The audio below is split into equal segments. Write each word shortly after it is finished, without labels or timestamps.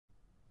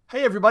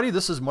Hey everybody,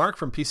 this is Mark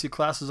from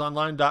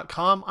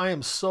PCClassesOnline.com. I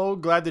am so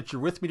glad that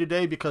you're with me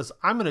today because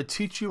I'm going to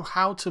teach you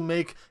how to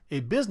make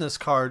a business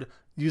card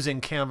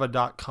using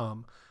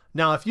Canva.com.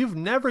 Now, if you've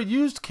never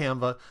used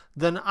Canva,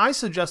 then I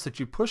suggest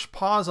that you push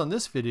pause on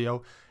this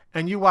video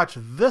and you watch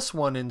this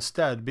one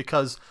instead,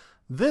 because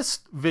this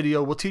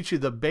video will teach you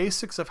the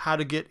basics of how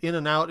to get in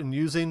and out and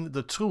using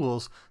the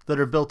tools that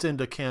are built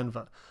into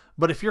Canva.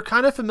 But if you're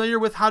kind of familiar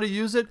with how to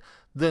use it,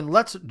 then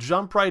let's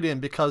jump right in,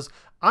 because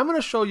I'm going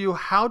to show you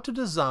how to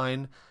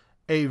design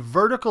a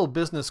vertical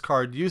business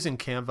card using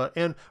Canva,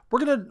 and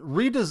we're going to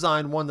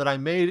redesign one that I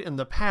made in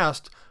the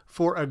past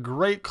for a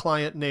great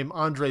client named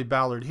Andre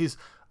Ballard. He's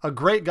a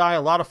great guy,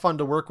 a lot of fun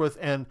to work with,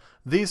 and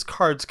these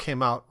cards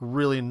came out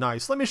really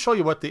nice. Let me show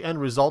you what the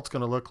end result's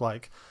going to look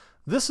like.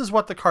 This is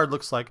what the card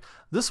looks like.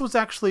 This was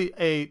actually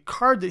a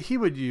card that he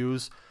would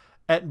use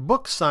at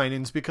book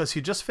signings because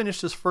he just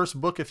finished his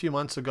first book a few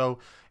months ago,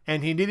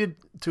 and he needed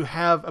to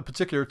have a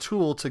particular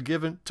tool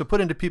to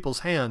put into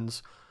people's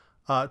hands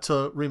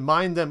to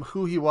remind them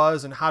who he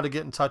was and how to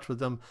get in touch with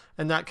them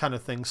and that kind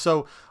of thing.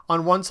 So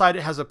on one side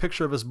it has a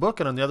picture of his book,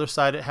 and on the other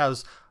side it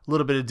has a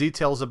little bit of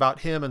details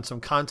about him and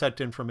some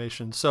contact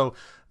information. So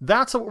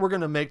that's what we're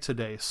going to make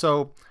today.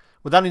 So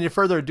without any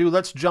further ado,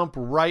 let's jump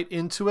right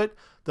into it.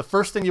 The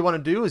first thing you want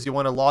to do is you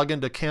want to log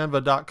into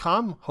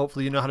canva.com.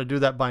 Hopefully you know how to do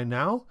that by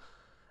now.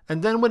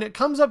 And then when it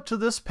comes up to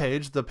this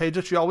page, the page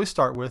that you always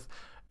start with,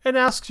 it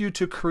asks you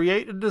to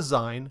create a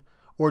design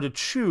or to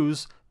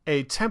choose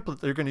a template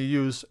that you're going to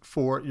use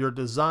for your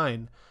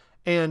design.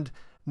 And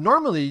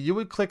normally you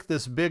would click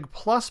this big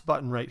plus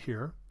button right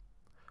here,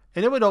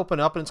 and it would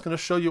open up and it's going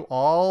to show you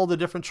all the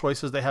different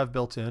choices they have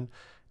built in.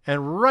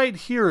 And right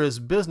here is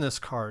business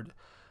card.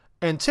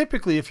 And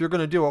typically if you're going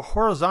to do a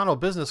horizontal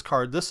business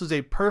card, this is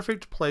a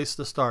perfect place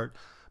to start.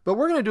 But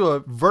we're going to do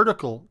a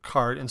vertical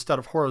card instead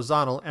of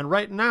horizontal. And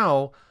right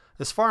now,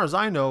 as far as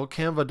I know,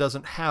 Canva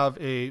doesn't have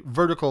a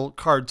vertical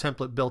card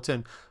template built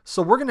in.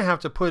 So we're going to have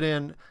to put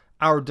in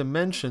our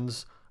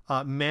dimensions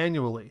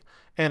manually.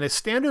 And a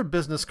standard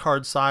business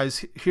card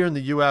size here in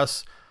the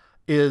US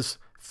is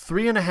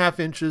 3.5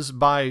 inches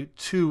by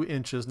 2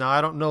 inches. Now,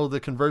 I don't know the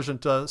conversion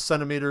to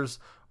centimeters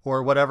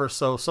or whatever,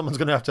 so someone's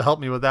going to have to help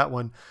me with that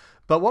one.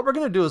 But what we're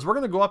going to do is we're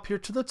going to go up here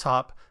to the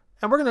top,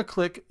 and we're going to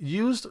click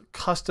Used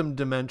Custom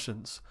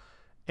Dimensions.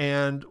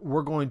 And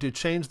we're going to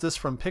change this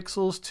from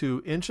pixels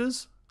to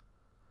inches.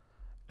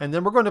 And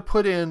then we're going to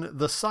put in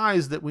the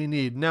size that we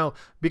need. Now,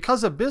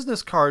 because a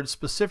business card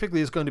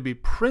specifically is going to be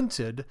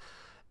printed,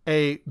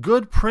 a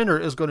good printer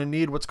is going to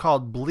need what's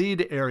called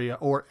bleed area,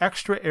 or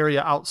extra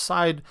area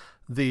outside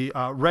the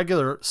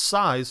regular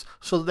size,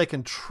 so that they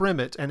can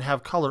trim it and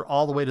have color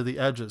all the way to the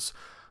edges.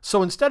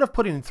 So instead of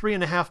putting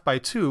 3.5 by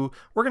 2,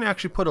 we're going to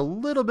actually put a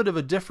little bit of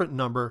a different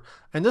number,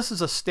 and this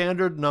is a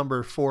standard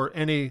number for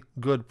any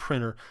good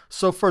printer.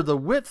 So for the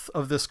width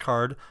of this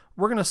card,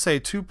 we're going to say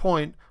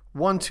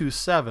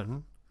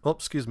 2.127. Oh,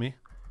 excuse me.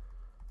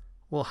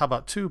 Well, how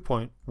about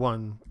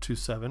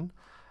 2.127?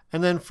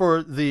 And then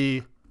for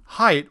the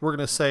height, we're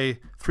going to say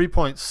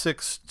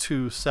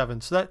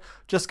 3.627. So that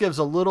just gives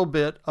a little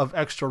bit of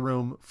extra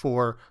room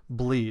for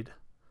bleed.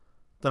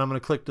 Then I'm going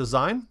to click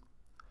Design.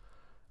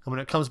 And when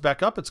it comes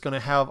back up, it's going to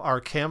have our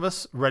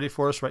canvas ready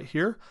for us right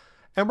here.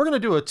 And we're going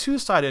to do a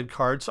two-sided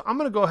card. So I'm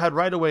going to go ahead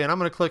right away and I'm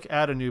going to click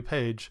Add a New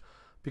Page,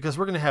 because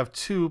we're going to have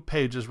 2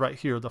 pages right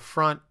here, the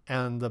front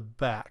and the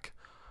back.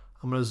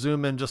 I'm going to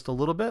zoom in just a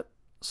little bit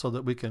so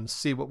that we can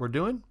see what we're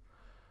doing. In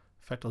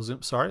fact, I'll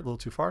zoom, sorry, a little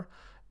too far.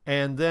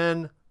 And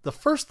then the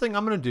first thing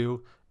I'm going to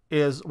do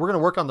is we're going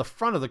to work on the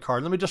front of the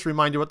card. Let me just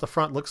remind you what the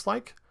front looks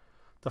like.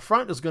 The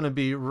front is going to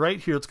be right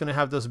here. It's going to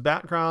have this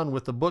background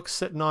with the book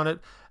sitting on it,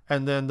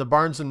 and then the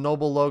Barnes &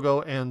 Noble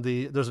logo, and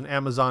there's an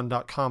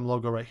Amazon.com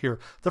logo right here.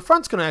 The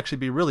front's going to actually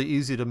be really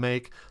easy to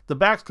make. The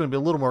back's going to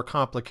be a little more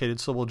complicated,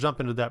 so we'll jump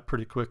into that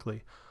pretty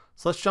quickly.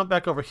 So let's jump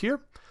back over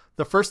here.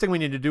 The first thing we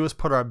need to do is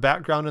put our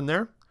background in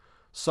there.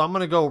 So I'm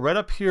going to go right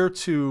up here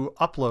to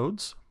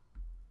Uploads,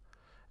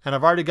 and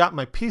I've already got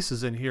my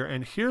pieces in here,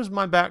 and here's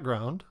my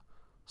background.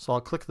 So I'll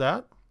click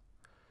that.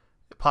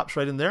 It pops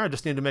right in there. I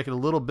just need to make it a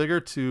little bigger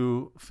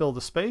to fill the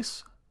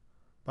space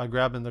by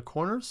grabbing the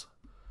corners.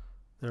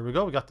 There we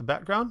go, we got the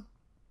background.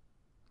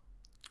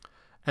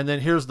 And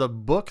then here's the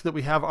book that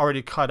we have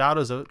already cut out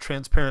as a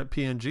transparent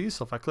PNG.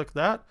 So if I click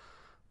that,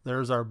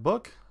 there's our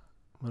book.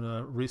 I'm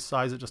going to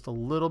resize it just a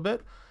little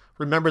bit.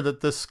 Remember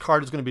that this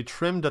card is going to be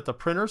trimmed at the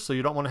printer, so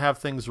you don't want to have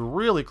things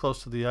really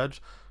close to the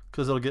edge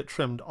because it'll get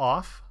trimmed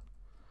off.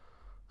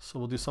 So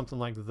we'll do something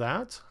like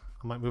that.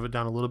 I might move it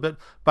down a little bit.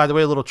 By the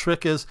way, a little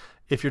trick is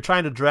if you're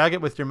trying to drag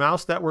it with your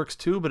mouse, that works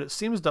too, but it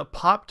seems to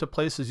pop to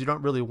places you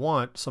don't really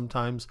want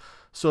sometimes.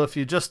 So if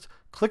you just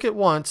click it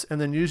once and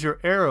then use your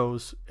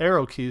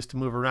arrow keys to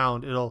move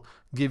around, it'll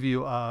give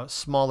you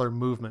smaller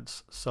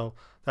movements. So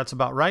that's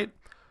about right.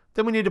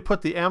 Then we need to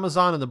put the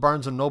Amazon and the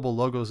Barnes & Noble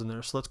logos in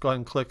there. So let's go ahead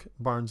and click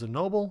Barnes &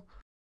 Noble.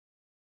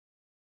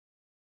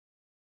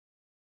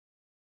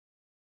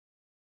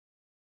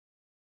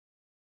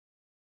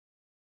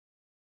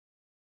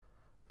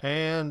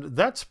 And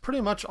that's pretty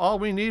much all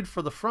we need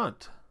for the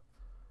front.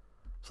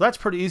 So that's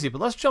pretty easy,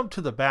 but let's jump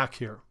to the back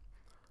here.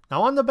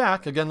 Now on the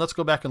back, again, let's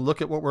go back and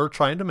look at what we're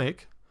trying to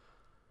make.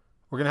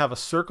 We're going to have a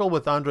circle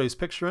with Andre's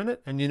picture in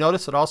it, and you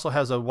notice it also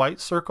has a white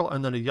circle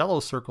and then a yellow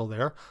circle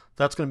there.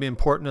 That's going to be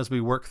important as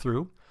we work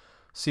through.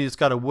 See, it's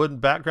got a wooden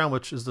background,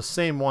 which is the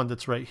same one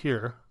that's right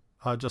here,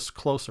 just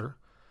closer.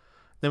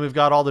 Then we've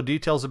got all the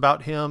details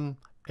about him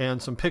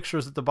and some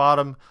pictures at the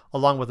bottom,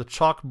 along with a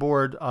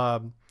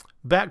chalkboard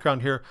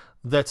background here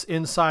that's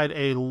inside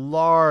a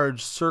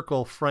large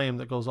circle frame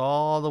that goes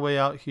all the way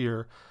out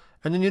here.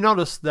 And then you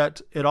notice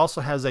that it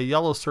also has a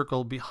yellow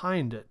circle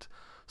behind it.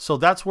 So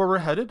that's where we're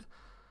headed.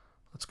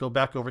 Let's go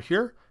back over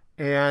here.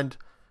 And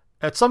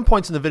at some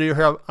points in the video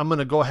here, I'm going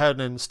to go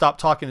ahead and stop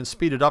talking and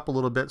speed it up a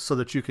little bit so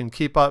that you can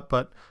keep up,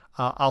 but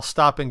I'll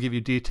stop and give you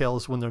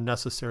details when they're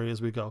necessary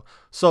as we go.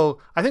 So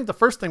I think the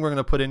first thing we're going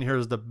to put in here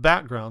is the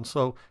background.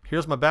 So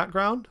here's my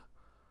background.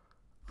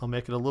 I'll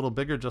make it a little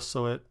bigger just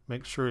so it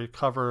makes sure you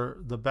cover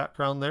the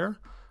background there.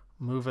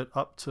 Move it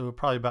up to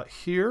probably about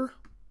here,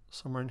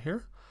 somewhere in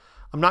here.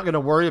 I'm not going to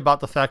worry about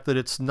the fact that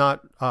it's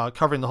not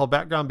covering the whole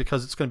background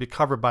because it's going to be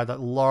covered by that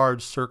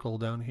large circle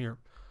down here.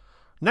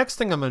 Next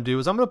thing I'm going to do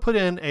is I'm going to put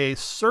in a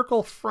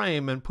circle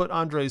frame and put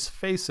Andre's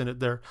face in it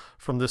there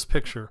from this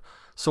picture.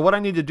 So what I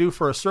need to do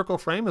for a circle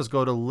frame is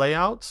go to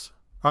Layouts,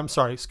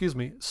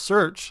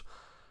 Search,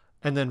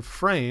 and then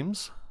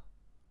Frames.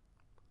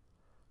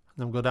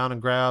 And then go down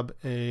and grab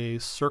a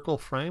circle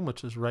frame,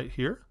 which is right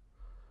here.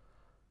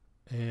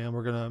 And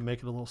we're going to make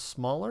it a little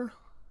smaller.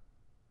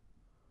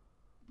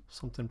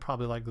 Something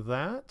probably like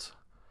that.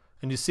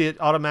 And you see it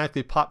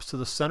automatically pops to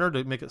the center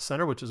to make it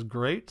center, which is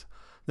great.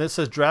 Then it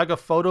says drag a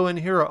photo in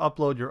here or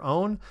upload your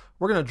own.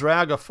 We're going to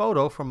drag a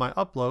photo from my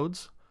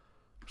uploads.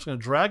 I'm just going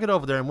to drag it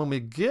over there, and when we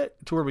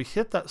get to where we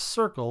hit that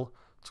circle,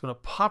 it's going to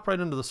pop right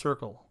into the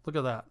circle. Look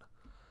at that.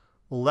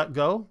 We'll let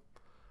go.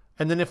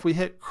 And then if we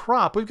hit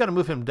crop, we've got to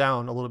move him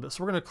down a little bit.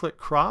 So we're going to click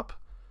crop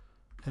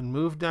and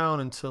move down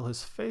until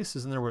his face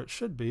is in there where it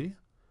should be.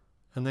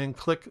 And then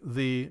click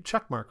the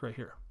check mark right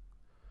here.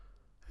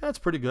 That's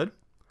pretty good.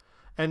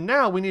 And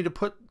now we need to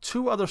put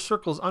two other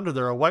circles under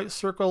there, a white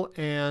circle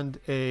and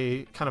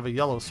a kind of a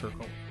yellow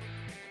circle.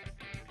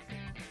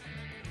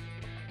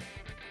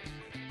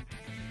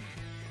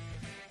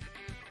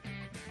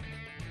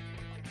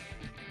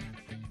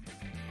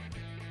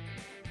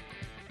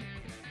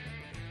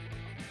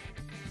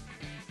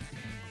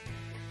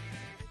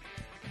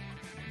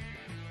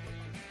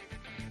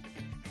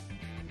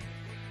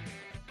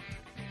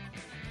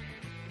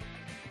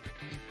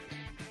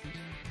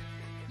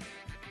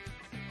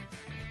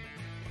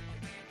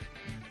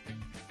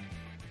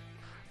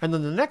 And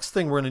then the next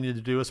thing we're going to need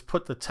to do is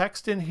put the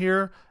text in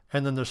here,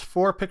 and then there's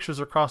 4 pictures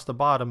across the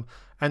bottom.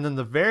 And then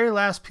the very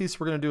last piece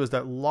we're going to do is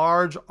that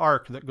large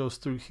arc that goes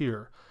through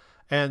here.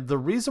 And the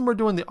reason we're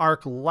doing the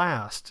arc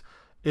last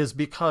is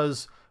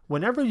because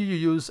whenever you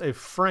use a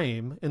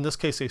frame, in this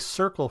case a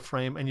circle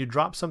frame, and you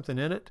drop something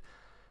in it,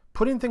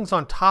 putting things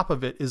on top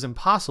of it is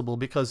impossible,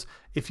 because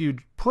if you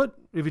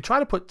try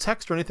to put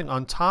text or anything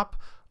on top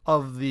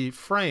of the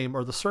frame,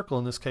 or the circle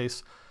in this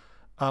case,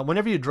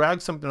 whenever you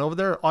drag something over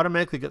there, it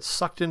automatically gets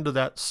sucked into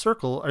that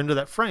circle, or into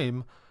that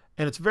frame,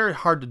 and it's very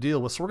hard to deal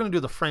with. So we're going to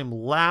do the frame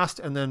last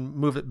and then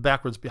move it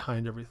backwards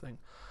behind everything.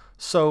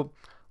 So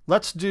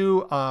let's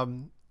do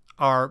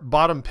our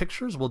bottom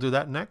pictures. We'll do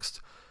that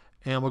next.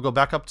 And we'll go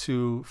back up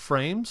to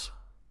frames.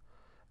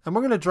 And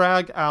we're going to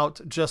drag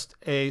out just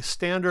a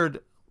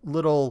standard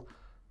little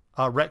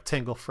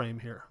rectangle frame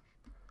here.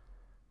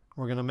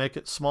 We're going to make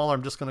it smaller.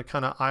 I'm just going to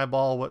kind of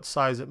eyeball what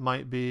size it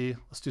might be.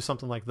 Let's do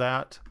something like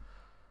that.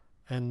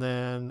 And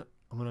then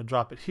I'm going to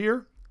drop it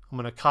here. I'm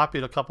going to copy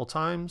it a couple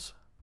times.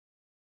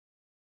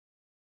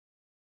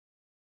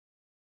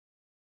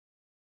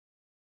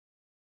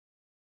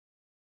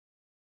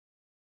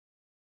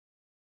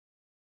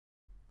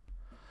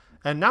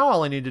 And now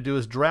all I need to do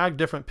is drag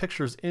different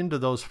pictures into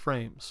those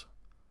frames.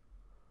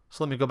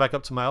 So let me go back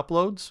up to my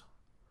uploads.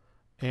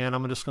 And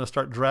I'm just going to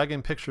start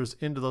dragging pictures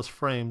into those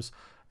frames.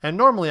 And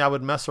normally I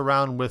would mess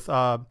around with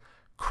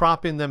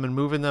cropping them and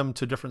moving them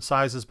to different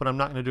sizes, but I'm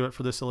not going to do it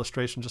for this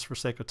illustration just for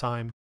sake of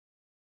time.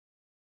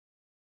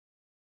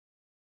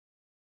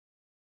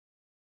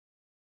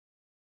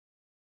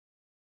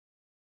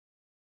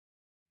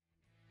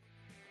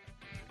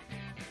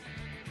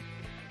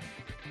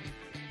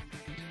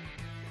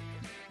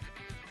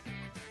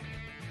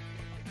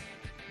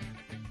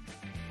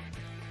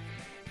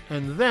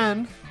 And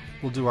then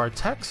we'll do our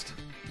text.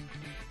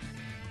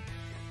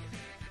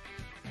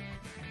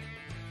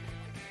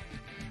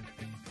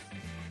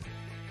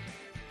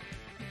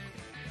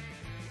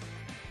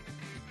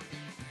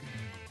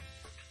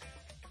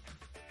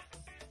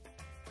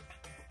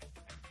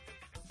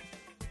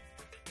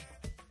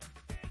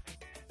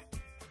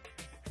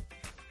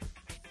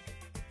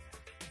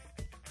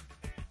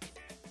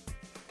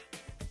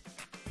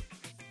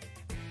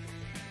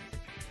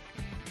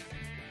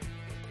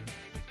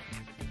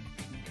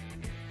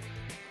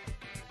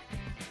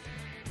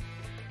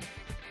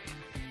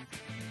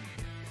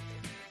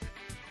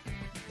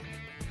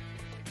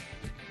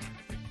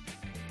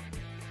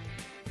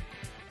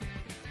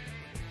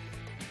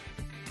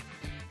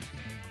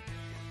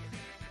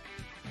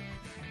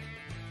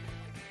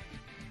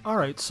 All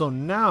right, so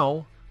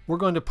now we're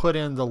going to put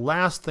in the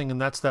last thing,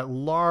 and that's that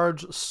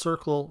large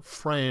circle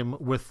frame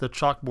with the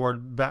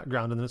chalkboard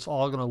background, and it's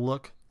all going to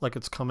look like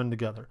it's coming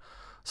together.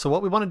 So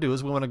what we want to do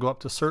is we want to go up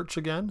to search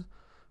again.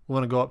 We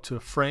want to go up to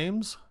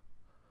frames,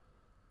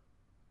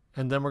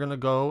 and then we're going to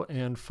go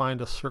and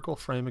find a circle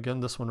frame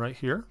again, this one right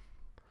here.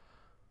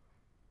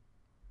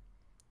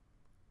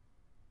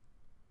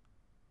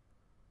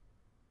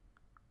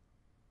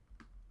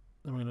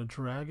 Then we're going to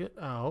drag it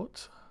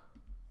out,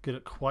 get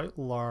it quite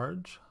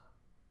large.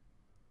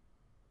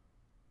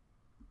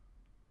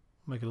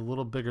 Make it a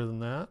little bigger than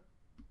that.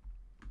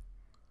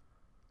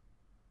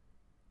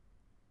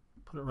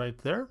 Put it right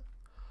there.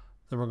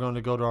 Then we're going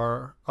to go to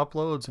our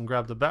uploads and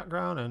grab the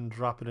background and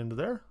drop it into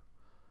there.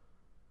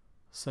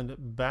 Send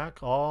it back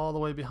all the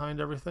way behind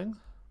everything.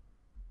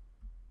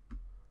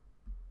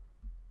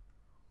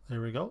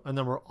 There we go. And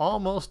then we're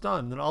almost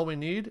done. Then all we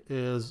need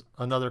is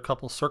another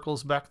couple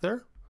circles back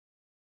there.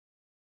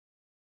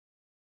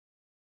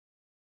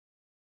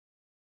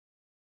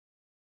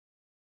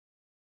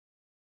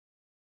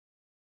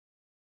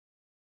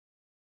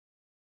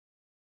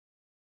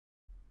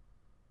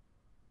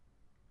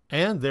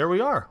 And there we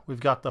are.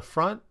 We've got the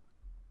front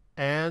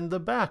and the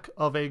back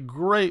of a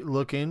great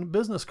looking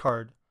business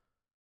card.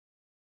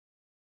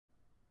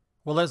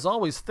 Well, as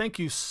always, thank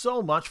you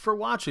so much for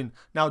watching.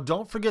 Now,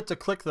 don't forget to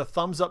click the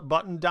thumbs up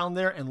button down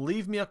there and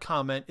leave me a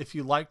comment if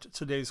you liked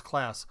today's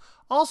class.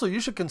 Also, you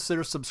should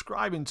consider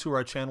subscribing to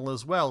our channel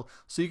as well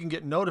so you can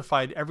get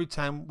notified every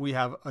time we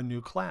have a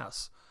new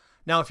class.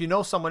 Now, if you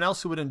know someone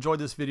else who would enjoy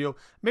this video,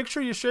 make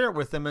sure you share it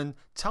with them and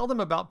tell them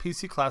about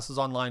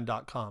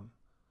PCClassesOnline.com.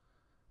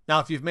 Now,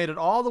 if you've made it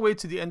all the way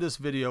to the end of this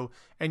video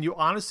and you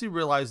honestly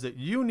realize that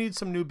you need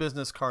some new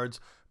business cards,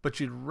 but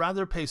you'd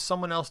rather pay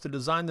someone else to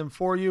design them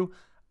for you,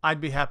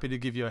 I'd be happy to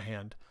give you a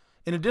hand.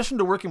 In addition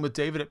to working with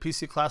David at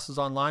PC Classes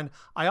Online,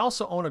 I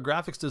also own a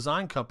graphics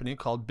design company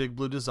called Big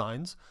Blue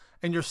Designs,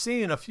 and you're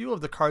seeing a few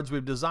of the cards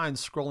we've designed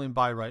scrolling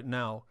by right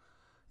now.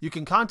 You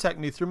can contact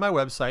me through my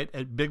website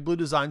at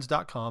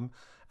bigbluedesigns.com,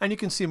 and you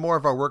can see more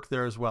of our work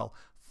there as well.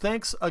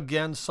 Thanks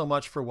again so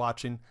much for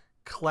watching.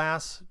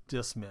 Class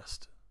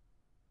dismissed.